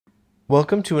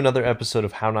Welcome to another episode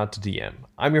of How Not to DM.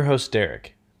 I'm your host,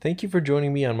 Derek. Thank you for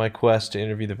joining me on my quest to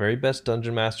interview the very best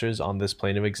dungeon masters on this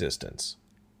plane of existence.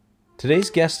 Today's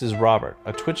guest is Robert,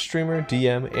 a Twitch streamer,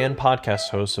 DM, and podcast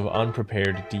host of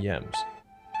Unprepared DMs.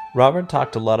 Robert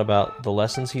talked a lot about the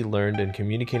lessons he learned in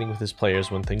communicating with his players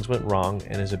when things went wrong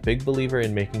and is a big believer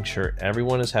in making sure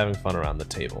everyone is having fun around the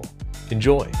table.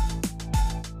 Enjoy!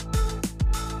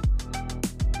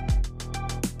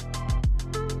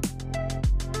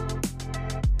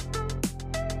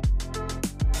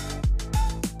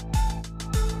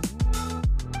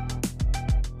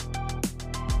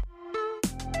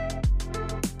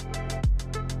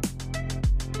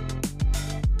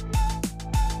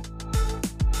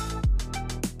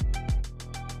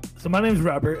 So my name is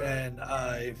Robert, and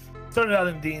I've started out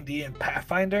in D&D and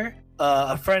Pathfinder.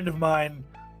 A friend of mine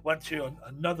went to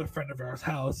another friend of ours'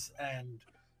 house and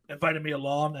invited me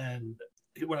along. And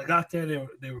when I got there,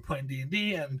 they were playing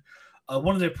D&D, and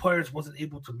one of their players wasn't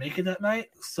able to make it that night,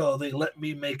 so they let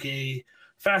me make a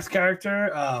fast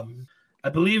character. I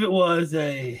believe it was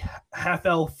a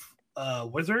half-elf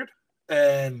wizard,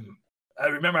 and I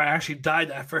remember I actually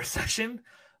died that first session,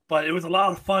 but it was a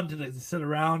lot of fun to sit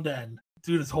around and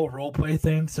do this whole role play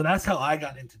thing. So that's how I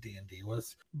got into D&D,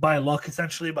 was by luck,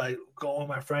 essentially, by going with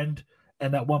my friend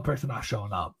and that one person not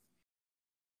showing up.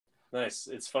 Nice.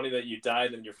 It's funny that you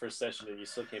died in your first session and you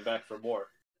still came back for more.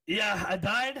 Yeah, I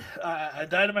died. I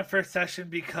died in my first session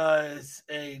because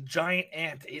a giant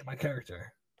ant ate my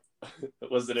character.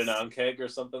 Was it an Ankeg or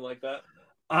something like that?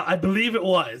 I believe it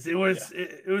was. It was. Yeah.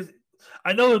 It was.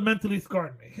 I know it mentally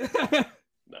scarred me.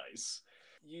 Nice.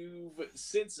 You've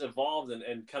since evolved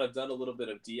and kind of done a little bit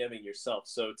of DMing yourself.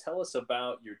 So tell us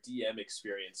about your DM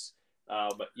experience.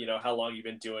 How long you've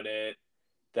been doing it,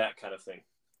 that kind of thing.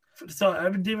 So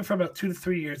I've been DMing for about 2 to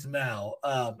 3 years now.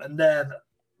 Now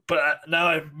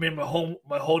I've made my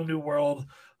whole new world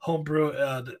homebrew.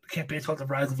 The campaign's called The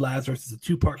Rise of Lazarus. It's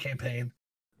a 2-part campaign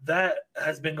that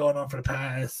has been going on for the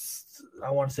past,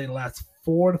 I want to say, the last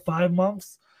 4 to 5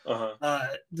 months.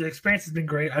 The experience has been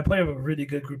great. I play with a really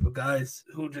good group of guys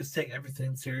who just take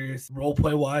everything serious role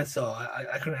play wise, so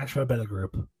I couldn't ask for a better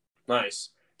group. Nice.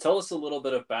 Tell us a little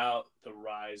bit about The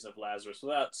Rise of Lazarus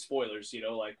without spoilers.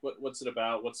 What's it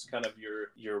about? What's kind of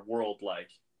your world like?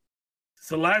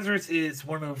 So Lazarus is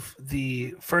one of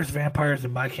the first vampires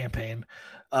in my campaign.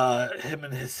 Him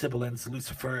and his siblings,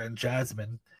 Lucifer and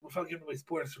Jasmine. Without giving away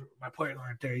spoilers, my players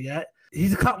aren't there yet.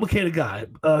 He's a complicated guy.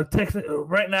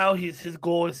 Right now, his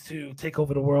goal is to take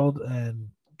over the world and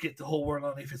get the whole world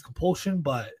underneath his compulsion.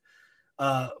 But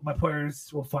my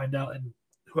players will find out, and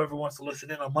whoever wants to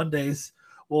listen in on Mondays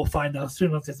will find out soon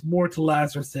enough. There's more to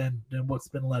Lazarus than what's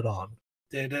been led on.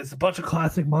 There's a bunch of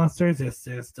classic monsters.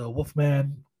 There's the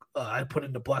Wolfman. I put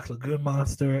in the Black Lagoon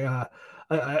monster.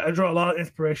 I draw a lot of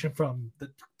inspiration from the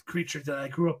creatures that I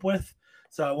grew up with.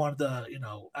 So I wanted to,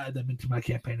 add them into my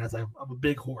campaign, as I'm a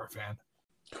big horror fan.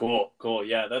 Cool.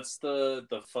 Yeah, that's the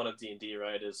fun of D&D,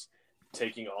 right? Is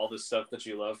taking all this stuff that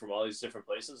you love from all these different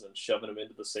places and shoving them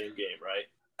into the same game, right?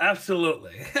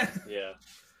 Absolutely. Yeah.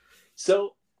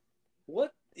 So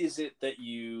what is it that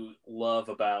you love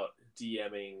about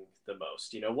DMing the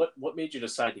most? What made you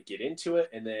decide to get into it,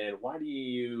 and then why do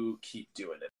you keep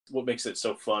doing it? What makes it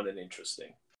so fun and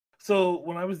interesting? So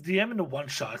when I was DMing the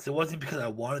one-shots, it wasn't because I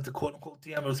wanted to quote-unquote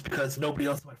DM. It was because nobody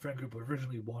else in my friend group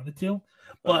originally wanted to.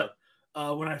 But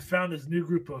when I found this new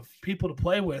group of people to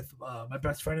play with, my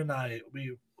best friend and I,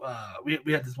 we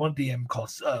had this one DM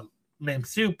called named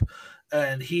Soup,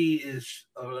 and he is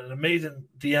an amazing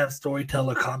DM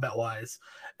storyteller combat-wise.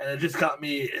 And it just got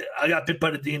me. I got bit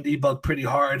by the D&D bug pretty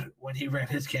hard when he ran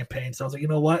his campaign. So I was like, you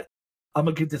know what? I'm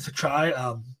gonna give this a try.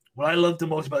 What I love the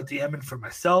most about DMing for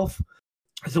myself,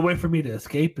 it's a way for me to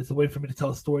escape. It's a way for me to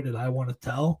tell a story that I want to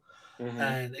tell. Mm-hmm.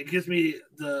 And it gives me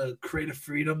the creative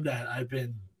freedom that I've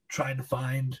been trying to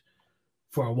find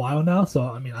for a while now. So,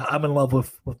 I mean, I'm in love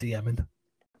with DMing.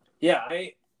 Yeah,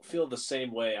 I feel the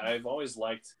same way. I've always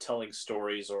liked telling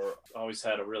stories, or always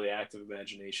had a really active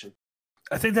imagination.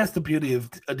 I think that's the beauty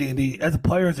of D&D. As a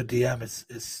player, as a DM,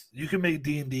 is you can make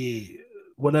D&D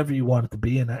whatever you want it to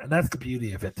be, and that's the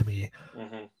beauty of it to me.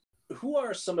 Mm-hmm. Who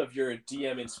are some of your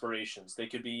DM inspirations? They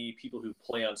could be people who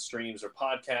play on streams or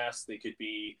podcasts. They could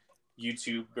be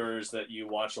YouTubers that you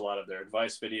watch a lot of their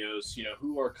advice videos.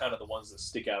 Who are kind of the ones that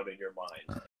stick out in your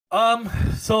mind?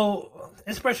 So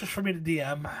inspiration for me to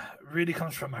DM really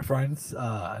comes from my friends,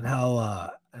 and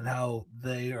how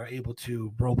they are able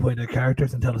to role play their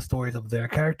characters and tell the stories of their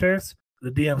characters.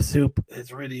 The DM Soup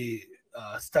has really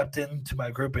stepped into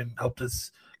my group and helped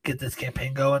us get this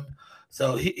campaign going.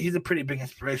 So he's a pretty big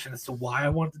inspiration as to why I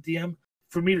wanted to DM.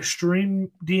 for me to stream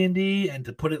D&D and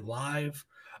to put it live,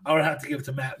 I would have to give it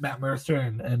to Matt Mercer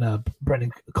and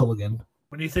Brendan Culligan.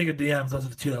 When you think of DMs, those are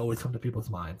the two that always come to people's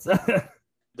minds.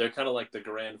 They're kind of like the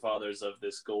grandfathers of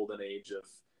this golden age of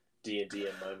D&D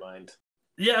in my mind.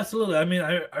 Yeah, absolutely. I mean,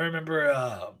 I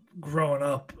remember growing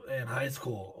up in high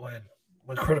school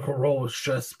when Critical Role was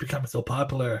just becoming so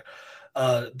popular.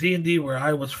 D&D, where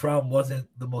I was from, wasn't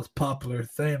the most popular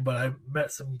thing, but I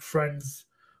met some friends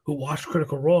who watched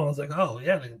Critical Role, and I was like, oh,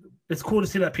 yeah, it's cool to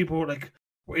see that people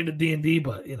were into D&D,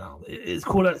 but, it's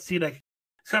cool to see, it's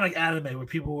kind of like anime, where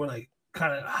people were,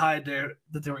 kind of hide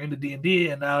that they were into D&D,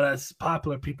 and now that's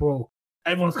popular.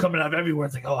 Everyone's coming out of everywhere.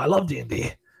 It's like, oh, I love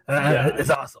D&D. It's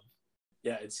awesome.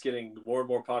 Yeah, it's getting more and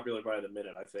more popular by the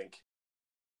minute, I think.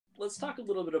 Let's talk a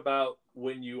little bit about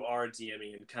when you are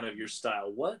DMing and kind of your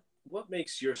style. What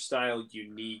makes your style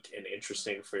unique and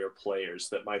interesting for your players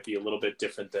that might be a little bit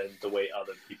different than the way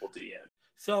other people DM?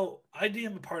 So I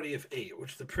DM a party of 8,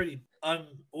 which is a pretty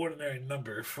unordinary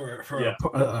number for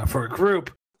a group.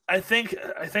 I think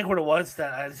what it was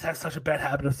that I just have such a bad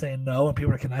habit of saying no, and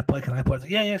people are, can I play? I was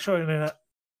like, yeah, sure. And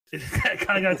it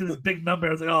kind of got to this big number.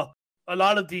 I was like, oh, a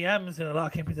lot of DMs and a lot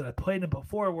of campaigns that I played in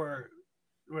before were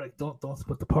like, don't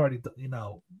split the party,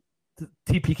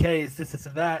 TPKs, this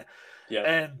and that. Yeah.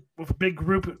 And with a big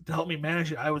group to help me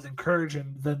manage it, I was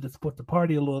encouraging them to split the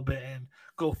party a little bit and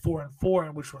go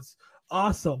 4-4, which was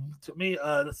awesome to me.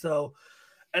 And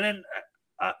then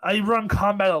I run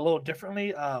combat a little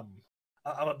differently.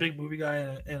 I'm a big movie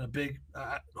guy and a big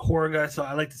horror guy, so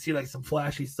I like to see some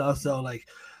flashy stuff. So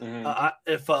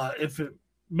if it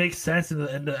makes sense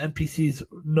and the NPC's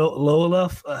low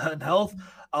enough in health,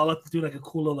 I'll have to do a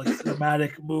cool little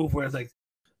cinematic move where it's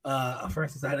for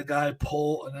instance, I had a guy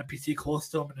pull an NPC close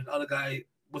to him, and the other guy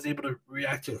was able to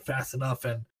react to it fast enough,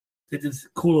 and they did this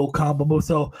cool little combo move.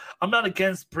 So I'm not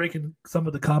against breaking some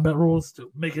of the combat rules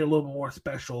to make it a little bit more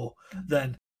special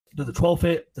than does a 12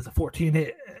 hit, does a 14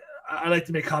 hit. I like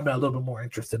to make combat a little bit more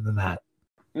interesting than that.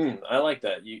 I like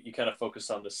that. You kind of focus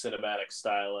on the cinematic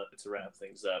style to wrap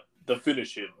things up, the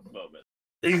finishing moment.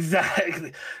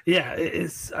 Exactly. Yeah,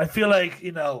 I feel like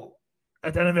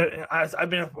at the end of it, I've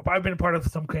been a part of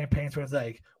some campaigns where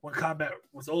it's when combat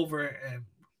was over and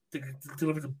to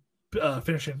deliver the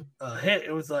finishing hit,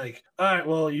 it was like, all right,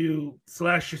 well, you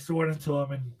slash your sword into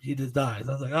him and he just dies.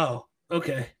 I was like, oh,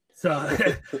 okay. So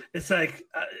it's I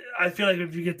feel like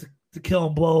if you get to kill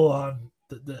and blow on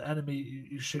the enemy,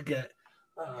 you should get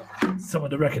some of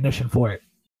the recognition for it.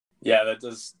 Yeah, that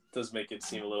does make it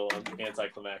seem a little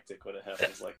anticlimactic when it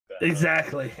happens like that.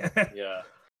 Exactly. Yeah.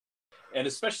 And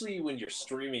especially when you're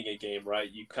streaming a game, right,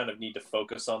 you kind of need to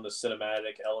focus on the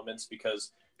cinematic elements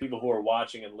because people who are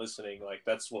watching and listening,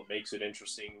 that's what makes it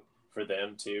interesting for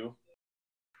them too.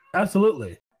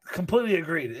 Absolutely. Completely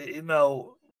agreed.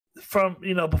 From,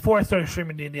 before I started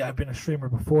streaming D&D, I've been a streamer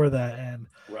before that, and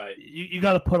right, you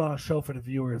got to put on a show for the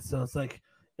viewers. So it's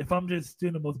if I'm just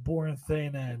doing the most boring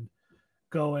thing and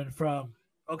going from,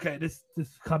 okay, this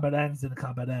combat ends and the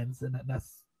combat ends, and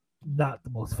that's not the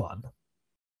most fun.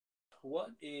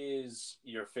 What is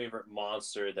your favorite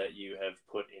monster that you have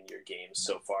put in your games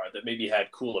so far that maybe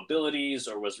had cool abilities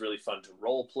or was really fun to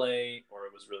role play or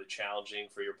it was really challenging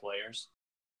for your players?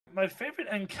 My favorite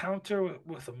encounter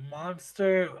with a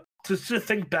monster to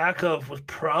think back of would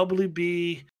probably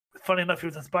be, funny enough, he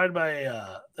was inspired by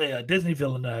a Disney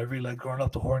villain that I really liked growing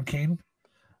up, the Horn King.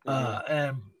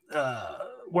 And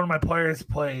one of my players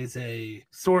plays a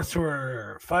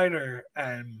sorcerer fighter,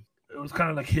 and it was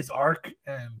kind of his arc,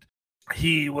 and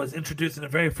he was introduced in the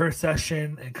very first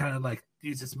session and kind of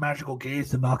used this magical gaze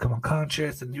to knock him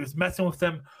unconscious, and he was messing with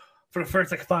them for the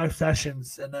first 5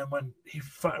 sessions, and then when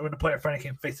the player finally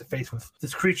came face to face with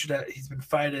this creature that he's been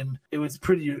fighting, it was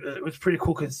pretty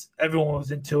cool because everyone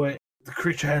was into it. The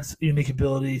creature has unique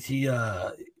abilities. He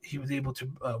was able to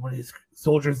when his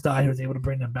soldiers died, he was able to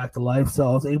bring them back to life. So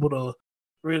I was able to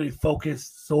really focus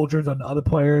soldiers on the other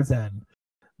players and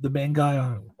the main guy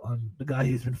on the guy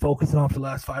he's been focusing on for the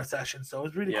last 5 sessions. So it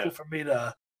was really cool for me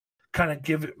to kind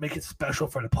of make it special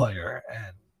for the player,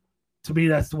 and to me,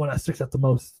 that's the one that sticks out the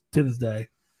most to this day.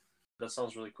 That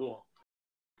sounds really cool.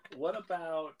 What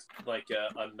about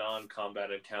a non-combat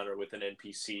encounter with an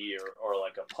NPC or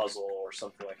a puzzle or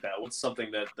something like that? What's something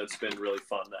that's been really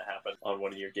fun that happened on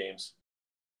one of your games?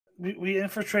 We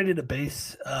infiltrated a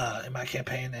base in my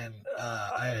campaign, and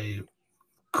I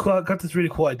got this really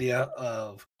cool idea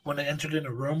of when I entered in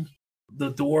a room, the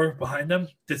door behind them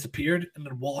disappeared and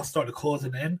the wall started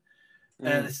closing in.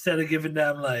 And instead of giving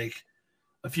them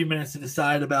a few minutes to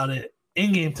decide about it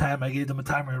in-game time, I gave them a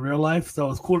timer in real life. So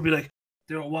it's cool to be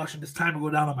they were watching this timer go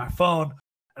down on my phone.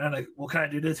 And I'm like, well, can I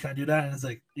do this? Can I do that? And it's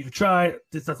like, you can try.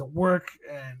 This doesn't work.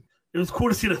 And it was cool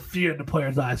to see the fear in the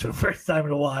player's eyes for the first time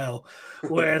in a while.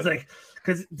 Where it's like,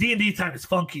 because D&D time is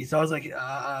funky. So I was like,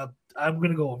 I'm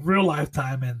going to go real life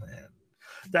time. And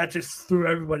that just threw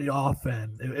everybody off.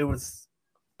 And it was,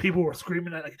 people were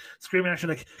screaming at you,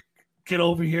 like, get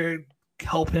over here,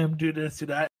 help him, do this, do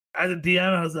that. As a DM,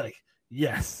 I was like,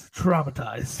 yes,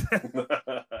 traumatized.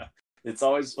 It's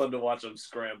always fun to watch them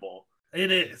scramble.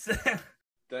 It is.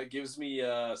 That gives me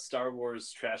Star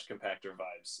Wars trash compactor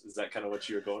vibes. Is that kind of what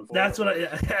you were going for? That's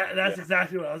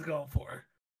exactly what I was going for.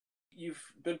 You've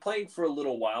been playing for a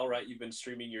little while, right? You've been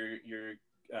streaming your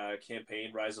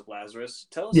campaign, Rise of Lazarus.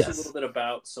 Tell us a little bit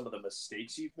about some of the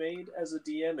mistakes you've made as a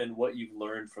DM and what you've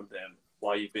learned from them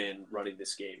while you've been running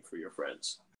this game for your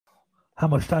friends. How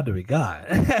much time do we got?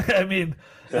 I mean,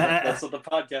 that's what the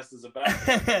podcast is about.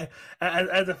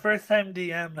 As a first-time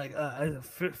DM, like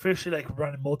officially like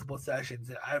running multiple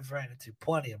sessions, I've ran into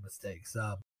plenty of mistakes.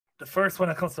 The first one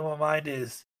that comes to my mind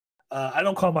is I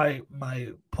don't call my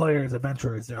players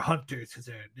adventurers; they're hunters because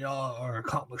they all are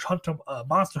accomplished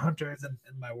monster hunters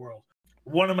in my world.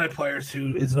 One of my players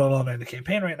who is no longer in the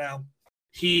campaign right now,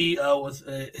 he was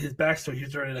his backstory. He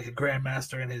was already like a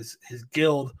grandmaster in his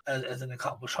guild as an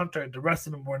accomplished hunter. The rest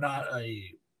of them were not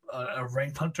a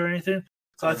ranked hunter or anything.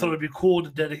 So I thought it'd be cool to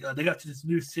dedicate. They got to this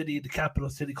new city, the capital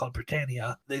city called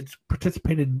Britannia. They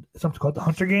participated in something called the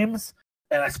Hunter Games,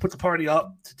 and I split the party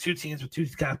up to 2 teams with 2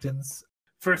 captains.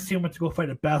 First team went to go fight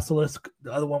a basilisk.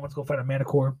 The other one went to go fight a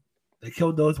manicore. They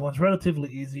killed those ones relatively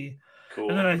easy.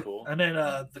 Cool. And then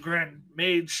the grand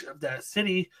mage of that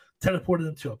city teleported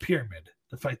them to a pyramid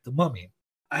to fight the mummy.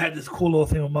 I had this cool little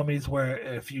thing with mummies where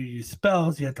if you use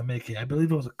spells, you have to make it. I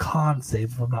believe it was a con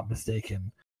save, if I'm not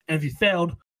mistaken. And if you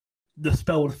failed, the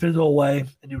spell would fizzle away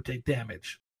and you would take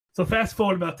damage. So fast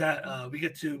forward about that, we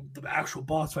get to the actual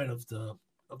boss fight of the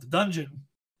dungeon.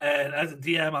 And as a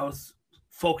DM, I was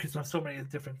focused on so many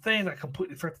different things. I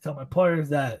completely forgot to tell my players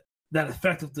that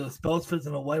effect of the spells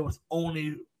fizzling away was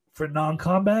only for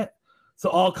non-combat. So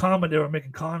all combat, they were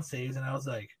making con saves, and I was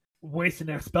like wasting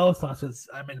their spell slots because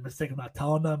I made a mistake of not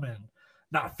telling them and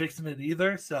not fixing it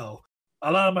either. So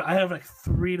a lot of I have like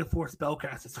 3 to 4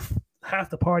 spellcasters. So half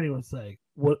the party was like,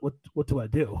 "What do I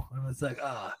do?" And it's like,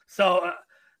 So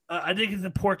I think it's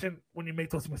important when you make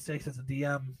those mistakes as a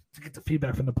DM to get the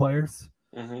feedback from the players.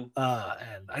 Mm-hmm.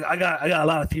 And I got a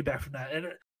lot of feedback from that, and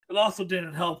it also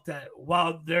didn't help that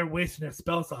while they're wasting their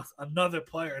spell slots, another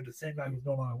player, the same guy who's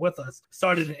no longer with us,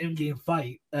 started an in-game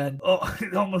fight and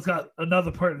it almost got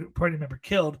another party member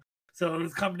killed. So it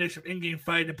was a combination of in-game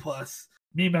fighting plus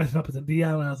me messing up as a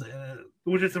DM, and I was like, it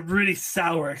was just a really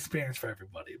sour experience for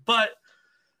everybody. But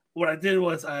what I did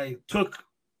was I took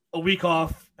a week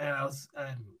off and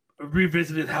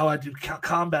revisited how I do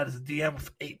combat as a DM with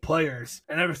 8 players,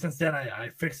 and ever since then I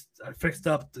fixed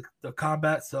up the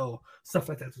combat so stuff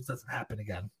like that just doesn't happen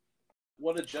again.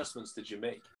 What adjustments did you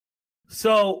make?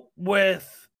 So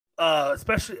with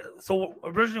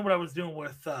originally what I was doing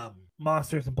with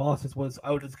monsters and bosses was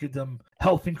I would just give them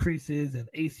health increases and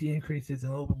AC increases and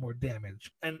a little bit more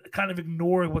damage and kind of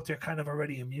ignore what they're kind of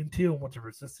already immune to and what they're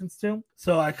resistant to.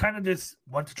 So I kind of just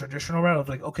went to traditional route of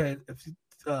like, okay, if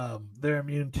they're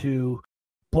immune to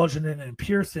bludgeoning and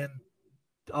piercing,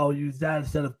 I'll use that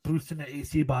instead of boosting the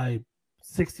AC by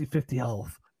 60-50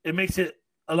 health. It makes it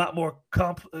a lot more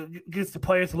gives the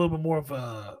players a little bit more of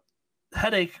a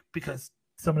headache because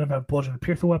some of them have bludgeoning and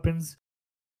piercing weapons.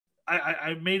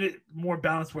 I made it more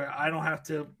balanced where I don't have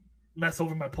to mess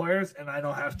over my players and I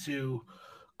don't have to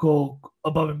go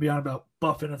above and beyond about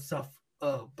buffing and stuff,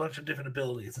 a bunch of different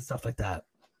abilities and stuff like that.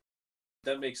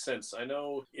 That makes sense. I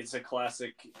know it's a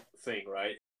classic thing,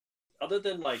 right? Other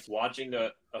than like watching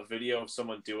a video of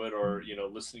someone do it or,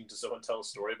 listening to someone tell a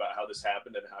story about how this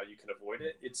happened and how you can avoid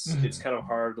it, it's kind of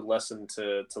hard lesson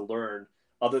to learn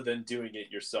other than doing it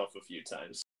yourself a few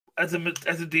times. As a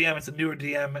DM, as a newer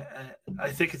DM, I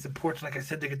think it's important, like I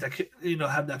said, to get that,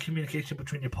 have that communication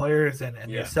between your players and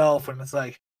yourself. And it's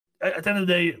like, at the end of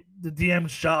the day, the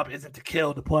DM's job isn't to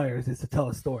kill the players, it's to tell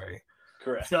a story.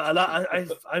 Correct. So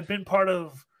I've been part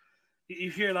of.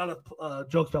 You hear a lot of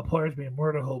jokes about players being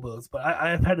murder hobos, but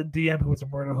I've had a DM who was a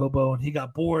murder hobo, and he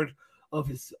got bored of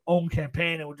his own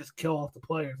campaign and would just kill off the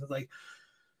players. It's like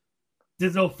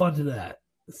there's no fun to that.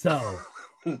 So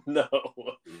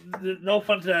no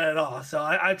fun to that at all. So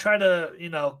I try to,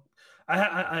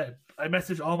 I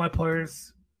message all my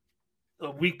players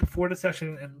a week before the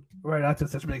session and right after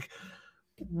the session, like,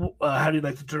 how do you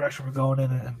like the direction we're going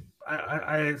in? And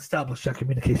I established that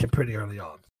communication pretty early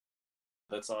on.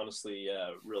 That's honestly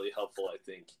really helpful, I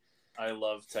think. I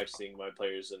love texting my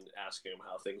players and asking them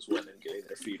how things went and getting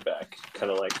their feedback,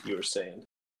 kind of like you were saying.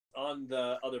 On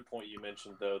the other point you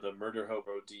mentioned, though, the Murder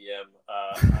Hobo DM,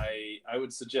 I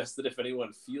would suggest that if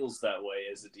anyone feels that way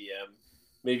as a DM,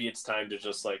 maybe it's time to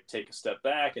just like take a step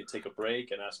back and take a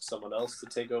break and ask someone else to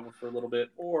take over for a little bit.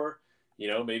 Or,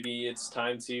 maybe it's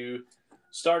time to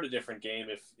start a different game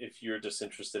if you're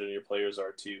disinterested and your players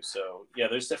are too. So, yeah,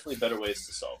 there's definitely better ways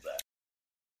to solve that.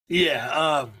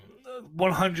 Yeah,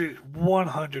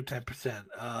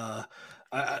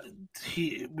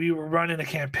 110%. We were running a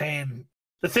campaign.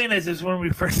 The thing is when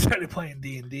we first started playing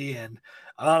D&D, and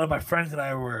a lot of my friends and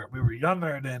I were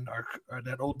younger than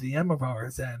that old DM of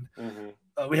ours, and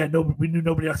we knew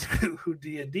nobody else who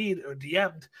D&D'd or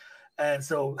DM'd, and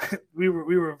so we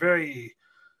were very,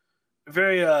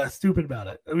 very stupid about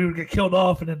it. We would get killed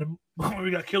off, and then when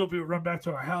we got killed, we would run back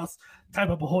to our house, type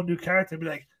up a whole new character, and be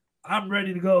like, "I'm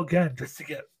ready to go again," just to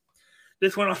get.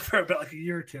 This went on for about like a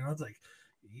year or two. And I was like,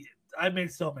 I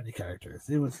made so many characters.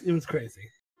 It was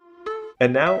crazy.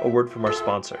 And now a word from our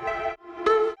sponsor.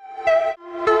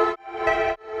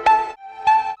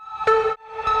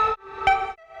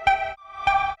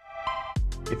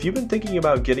 If you've been thinking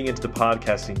about getting into the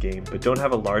podcasting game but don't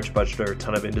have a large budget or a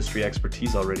ton of industry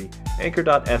expertise already,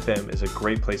 Anchor.fm is a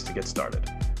great place to get started.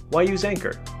 Why use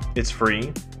Anchor? It's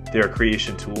free. There are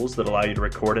creation tools that allow you to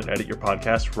record and edit your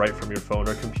podcast right from your phone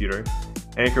or computer.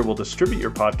 Anchor will distribute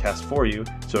your podcast for you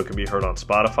so it can be heard on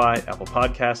Spotify, Apple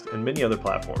Podcasts, and many other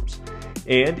platforms.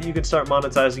 And you can start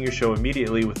monetizing your show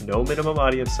immediately with no minimum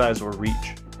audience size or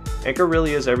reach. Anchor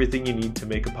really is everything you need to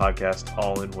make a podcast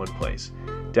all in one place.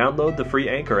 Download the free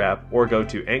Anchor app or go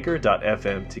to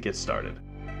anchor.fm to get started.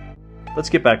 Let's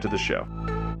get back to the show.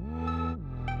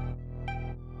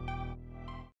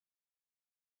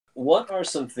 What are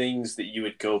some things that you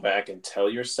would go back and tell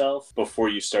yourself before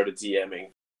you started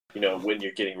DMing, when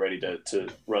you're getting ready to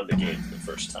run the game for the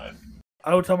first time?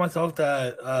 I would tell myself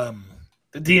that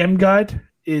the DM guide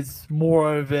is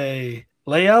more of a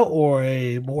layout or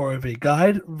more of a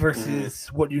guide versus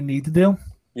what you need to do.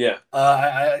 Yeah.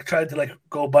 I tried to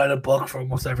go by the book for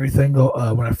almost everything.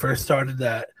 When I first started,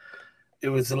 that it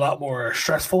was a lot more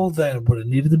stressful than what it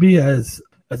needed to be as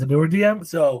a newer DM.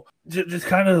 So just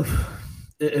kind of,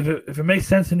 if it makes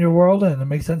sense in your world and it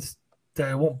makes sense that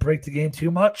it won't break the game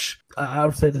too much, I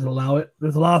would say just allow it.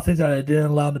 There's a lot of things that I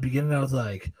didn't allow in the beginning. I was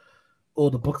like, oh,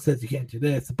 the book says you can't do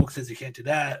this. The book says you can't do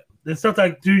that. There's stuff that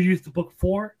I do use the book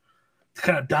for to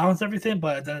kind of balance everything.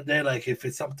 But at the end of the day, if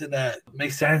it's something that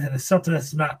makes sense and it's something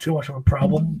that's not too much of a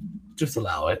problem, just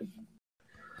allow it.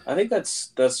 I think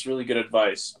that's really good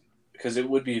advice, because it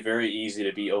would be very easy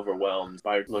to be overwhelmed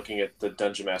by looking at the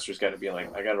Dungeon Master's Guide and being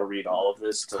like, I got to read all of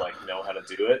this to know how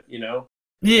to do it,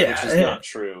 Yeah, which is not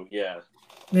true. Yeah.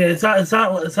 Yeah, it's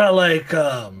not like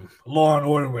Law and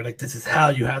Order where this is how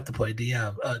you have to play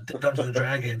Dungeons and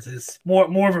Dragons. It's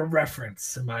more of a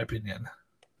reference, in my opinion.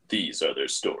 These are their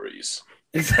stories.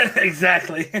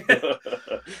 Exactly.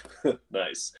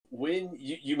 Nice. When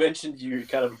you mentioned you're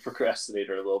kind of a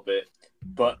procrastinator a little bit,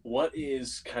 but what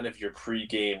is kind of your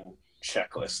pre-game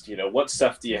checklist? What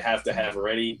stuff do you have to have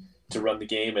ready to run the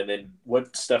game, and then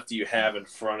what stuff do you have in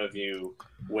front of you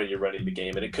when you're running the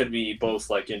game? And it could be both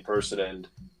in person and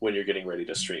when you're getting ready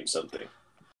to stream something.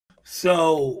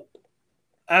 So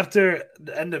after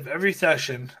the end of every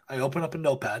session, I open up a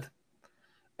notepad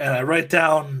and I write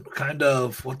down kind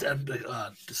of what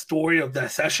the story of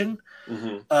that session.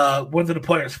 Whether the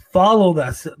players follow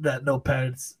that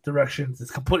notepad's directions is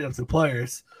completely up to the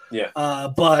players. Yeah.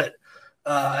 But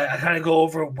I kind of go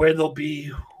over where they'll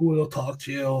be, who they'll talk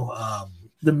to,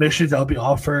 the missions that'll be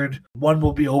offered. One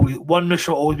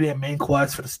mission will always be a main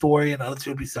quest for the story, and the other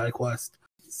two will be side quests,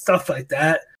 stuff like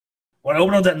that. When I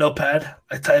open up that notepad,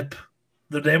 I type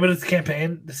the name of the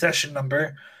campaign, the session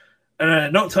number, and then I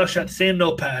don't touch that same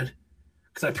notepad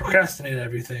because I procrastinated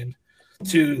everything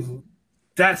to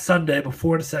that Sunday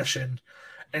before the session,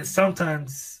 and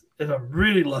sometimes, if I'm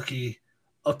really lucky,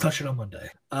 I'll touch it on Monday.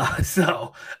 And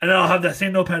then I'll have that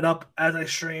same notepad up as I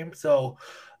stream. So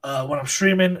when I'm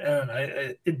streaming,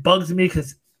 and it bugs me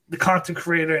because the content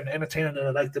creator and entertainer that I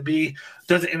like to be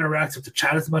doesn't interact with the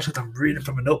chat as much as I'm reading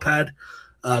from a notepad,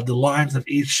 the lines of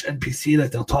each NPC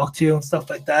that they'll talk to and stuff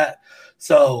like that.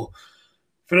 So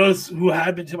for those who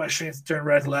have been to my streams during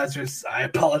Rise of Lazarus, I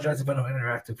apologize if I don't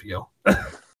interact with you.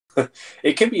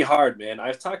 It can be hard, man.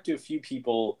 I've talked to a few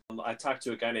people. I talked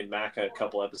to a guy named Maka a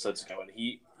couple episodes ago, and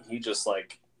he just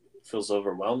feels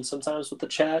overwhelmed sometimes with the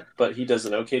chat, but he does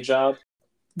an okay job.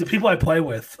 The people I play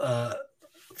with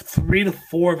 3 to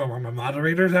 4 of them are my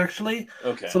moderators actually.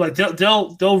 Okay. So like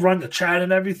they'll run the chat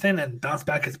and everything and bounce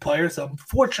back as players. So I'm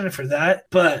fortunate for that.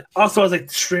 But also as like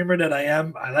the streamer that I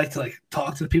am, I like to like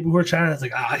talk to the people who are chatting. It's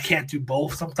like I can't do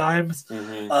both sometimes.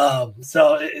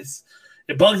 So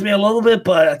it bugs me a little bit,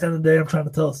 but at the end of the day, I'm trying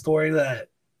to tell a story that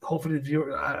hopefully the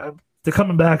viewer they're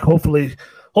coming back. Hopefully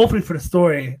for the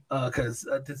story, because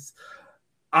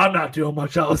I'm not doing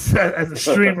much else as a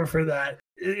streamer for that.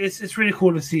 It's really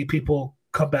cool to see people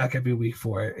come back every week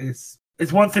for it.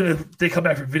 It's one thing if they come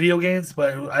back for video games,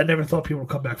 but I never thought people would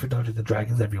come back for Dungeons and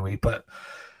Dragons every week. But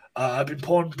I've been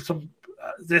pulling some.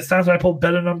 There's times when I pull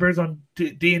better numbers on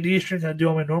D&D streams than I do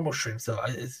on my normal stream, so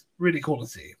it's really cool to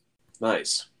see.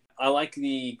 Nice. I like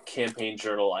the campaign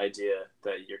journal idea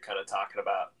that you're kind of talking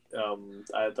about.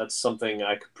 That's something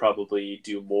I could probably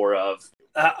do more of.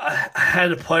 I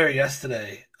had a player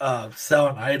yesterday sell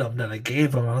an item that I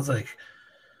gave him. I was like,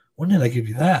 when did I give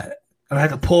you that? And I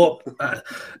had to pull up,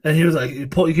 and he was like, you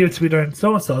gave it to me during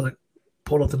so-and-so. I was like,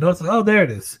 pulled up the notes, like, oh, there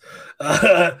it is.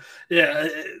 Yeah,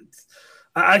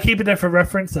 I keep it there for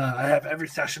reference. I have every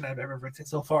session I've ever written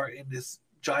so far in this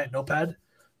giant notepad.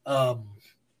 And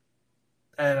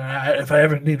if I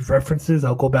ever need references,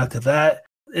 I'll go back to that.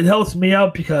 It helps me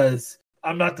out because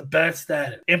I'm not the best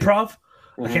at improv.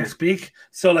 I can't speak.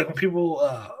 So like when people,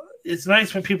 it's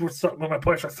nice when my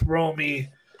players are throwing me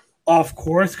off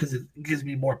course because it gives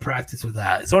me more practice with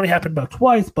that. It's only happened about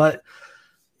twice, but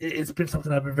it's been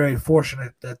something I've been very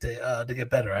fortunate that they get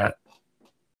better at.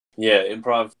 Yeah,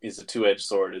 improv is a two-edged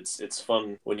sword. It's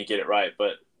fun when you get it right,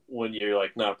 but when you're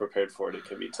like not prepared for it, it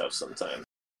can be tough sometimes.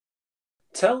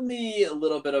 Tell me a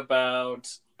little bit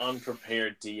about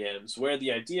Unprepared DMs, where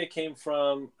the idea came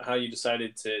from, how you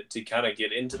decided to kind of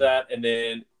get into that, and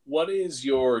then what is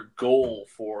your goal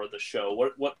for the show?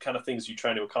 What kind of things are you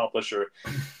trying to accomplish, or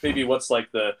maybe what's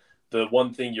like the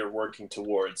one thing you're working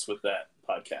towards with that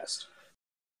podcast?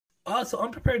 So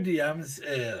Unprepared DMs,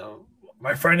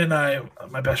 my friend and I,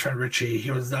 my best friend Richie,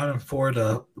 he was down in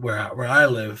Florida where I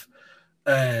live,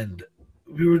 and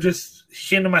he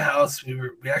came to my house.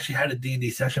 We actually had a D&D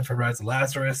session for Rise of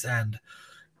Lazarus, and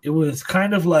it was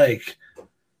kind of like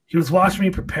he was watching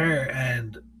me prepare,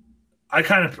 and I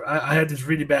had this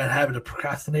really bad habit of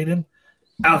procrastinating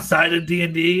outside of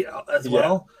D&D as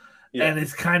well. Yeah. And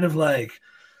it's kind of like,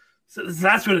 so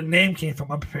that's where the name came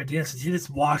from, Unprepared DMs. He just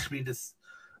watched me just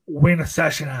win a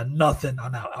session out of nothing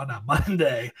on that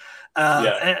Monday.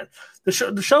 And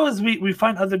the show is we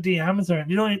find other DMs, or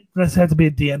you don't necessarily have to be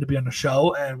a DM to be on the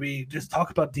show, and we just talk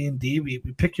about D&D. We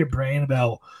pick your brain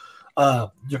about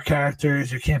your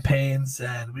characters, your campaigns,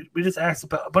 and we just ask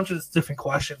about a bunch of different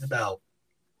questions about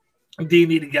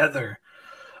D&D together.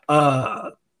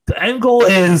 The end goal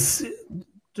is,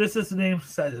 just as the name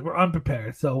says, we're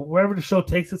unprepared. So wherever the show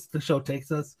takes us, the show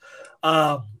takes us.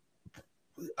 I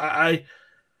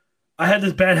had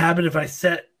this bad habit if I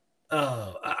set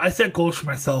goals for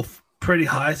myself pretty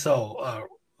high. So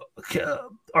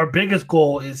our biggest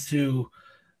goal is to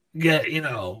get,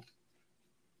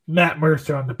 Matt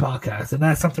Mercer on the podcast, and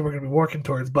that's something we're going to be working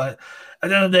towards. But at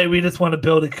the end of the day, we just want to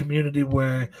build a community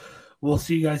where we'll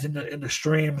see you guys in the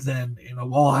streams, and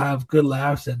we'll all have good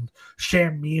laughs and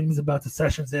share memes about the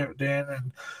sessions they're in,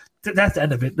 and that's the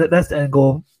end of it. That's the end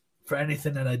goal for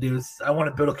anything that I do. Is I want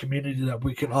to build a community that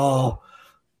we can all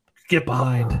get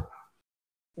behind.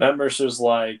 Matt Mercer's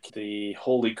like the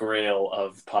holy grail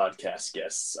of podcast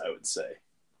guests, I would say.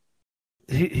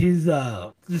 He's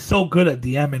just so good at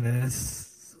DMing, and it's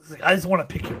like, I just want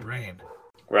to pick your brain.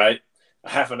 Right? A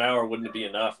half an hour wouldn't be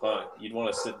enough, huh? You'd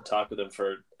want to sit and talk with him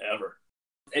forever.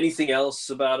 Anything else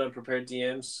about Unprepared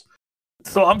DMs?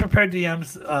 So Unprepared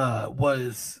DMs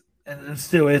was, and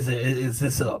still is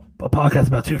this a podcast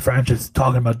about two friends just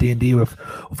talking about D&D with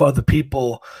other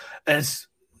people. And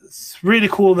it's really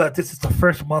cool that this is the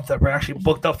first month that we're actually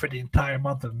booked up for the entire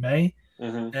month of May.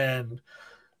 Mm-hmm. And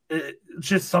it's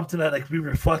just something that like we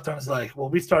reflect on. Is like, well,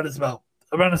 we started this about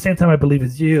around the same time, I believe,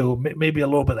 as you, maybe a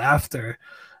little bit after.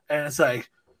 And it's like,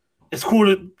 it's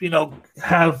cool to,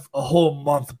 have a whole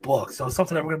month booked. So it's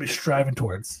something that we're going to be striving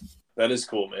towards. That is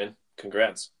cool, man.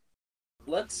 Congrats.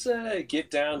 Let's get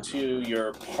down to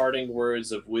your parting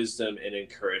words of wisdom and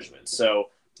encouragement. So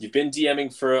you've been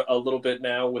DMing for a little bit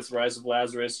now with Rise of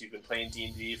Lazarus. You've been playing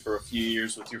D&D for a few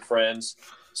years with your friends.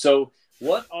 So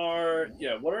what are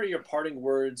your parting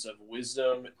words of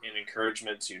wisdom and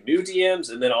encouragement to new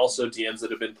DMs, and then also DMs that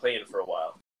have been playing for a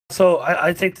while? So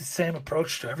I take the same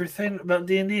approach to everything about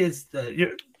D&D. Is that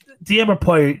you're DM or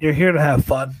player, you're here to have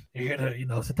fun. You're here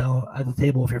to sit down at the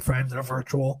table with your friends that are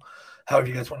virtual, however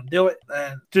you guys want to do it,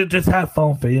 and just have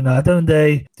fun for it. You know, at the end of the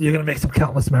day, you're going to make some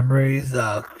countless memories.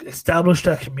 Establish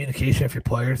that communication with your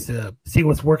players to see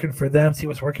what's working for them, see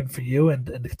what's working for you, and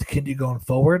to continue going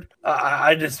forward.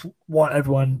 I just want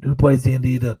everyone who plays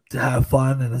D&D to have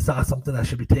fun, and it's not something that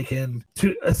should be taken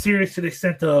to serious to the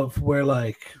extent of where,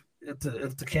 like,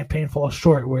 if the campaign falls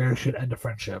short, where it should end a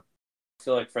friendship. I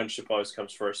feel like friendship always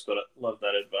comes first, but I love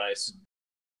that advice.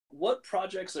 What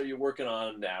projects are you working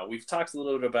on now? We've talked a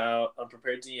little bit about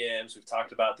Unprepared DMs. We've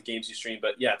talked about the games you stream,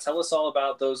 but yeah, tell us all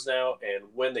about those now and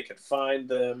when they can find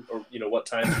them, or what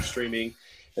times you're streaming,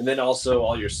 and then also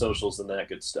all your socials and that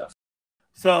good stuff.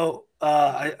 So,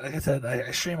 like I said,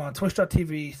 I stream on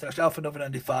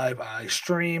twitch.tv/AlphaNova95. I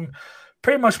stream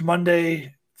pretty much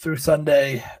Monday through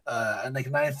Sunday at like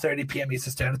 9:30 p.m.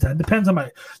 Eastern Standard Time. Depends on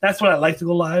that's when I like to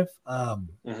go live.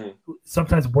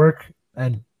 Sometimes work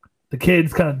and the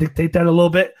kids kind of dictate that a little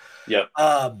bit. Yeah.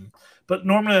 But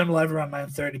normally I'm live around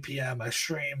 9:30 p.m. I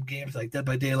stream games like Dead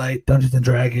by Daylight, Dungeons and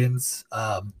Dragons.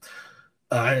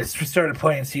 I started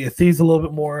playing Sea of Thieves a little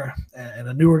bit more, and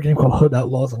a newer game called Hood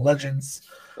Outlaws and Legends.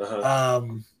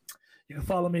 You can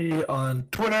follow me on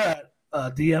Twitter at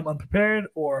DM Unprepared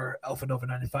or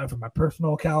AlphaNova95 for my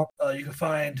personal account. You can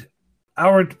find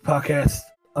our podcast,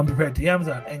 Unprepared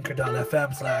DMs, on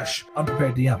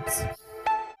anchor.fm/unprepareddms.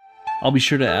 I'll be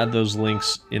sure to add those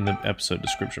links in the episode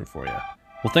description for you.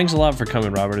 Well, thanks a lot for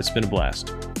coming, Robert. It's been a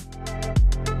blast.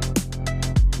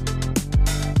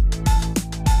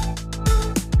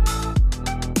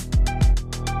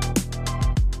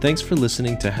 Thanks for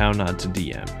listening to How Not to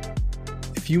DM.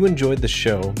 If you enjoyed the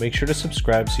show, make sure to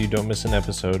subscribe so you don't miss an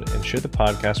episode, and share the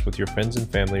podcast with your friends and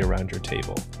family around your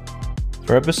table.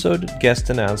 For episode,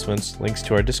 guest announcements, links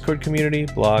to our Discord community,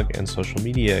 blog, and social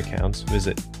media accounts,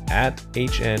 visit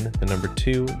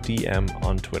 @HN2DM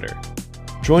on Twitter.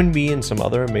 Join me and some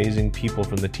other amazing people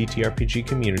from the TTRPG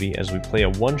community as we play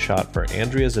a one-shot for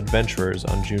Andrea's Adventurers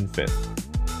on June 5th.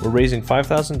 We're raising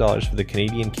 $5,000 for the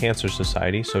Canadian Cancer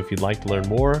Society, so if you'd like to learn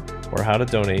more or how to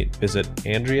donate, visit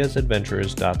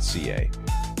andreasadventurers.ca.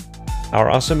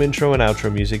 Our awesome intro and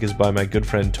outro music is by my good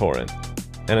friend Torrent.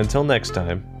 And until next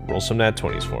time, roll some nat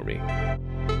 20s for me.